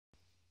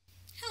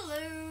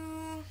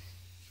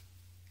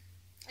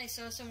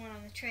saw someone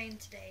on the train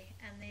today,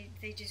 and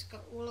they just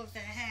got all of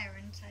their hair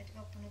and tied it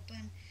up on a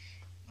bun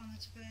on the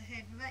top of their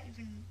head.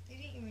 They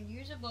didn't even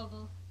use a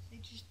bobble. They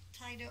just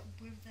tied up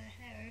with their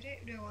hair. I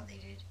don't know what they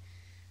did.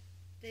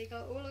 They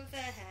got all of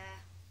their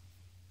hair,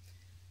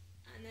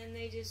 and then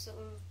they just sort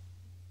of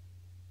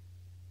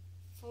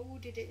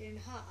folded it in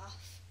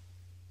half,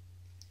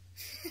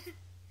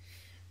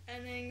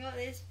 and then got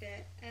this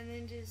bit, and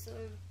then just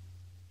sort of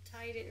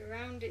tied it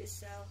around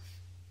itself,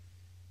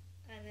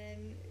 and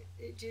then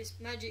it just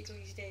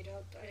magically stayed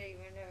up. I don't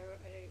even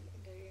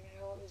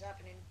know what was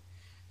happening.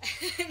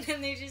 And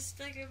then they just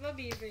stuck a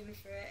bobby pin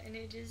for it, and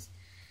it just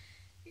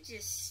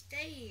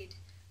stayed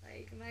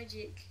like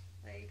magic.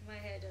 Like, my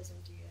hair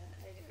doesn't do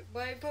that.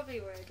 Well, it probably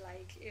would,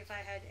 like, if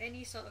I had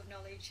any sort of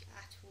knowledge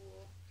at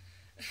all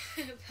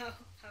about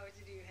how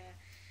to do hair.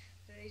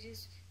 But they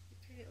just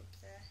put it up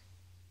there.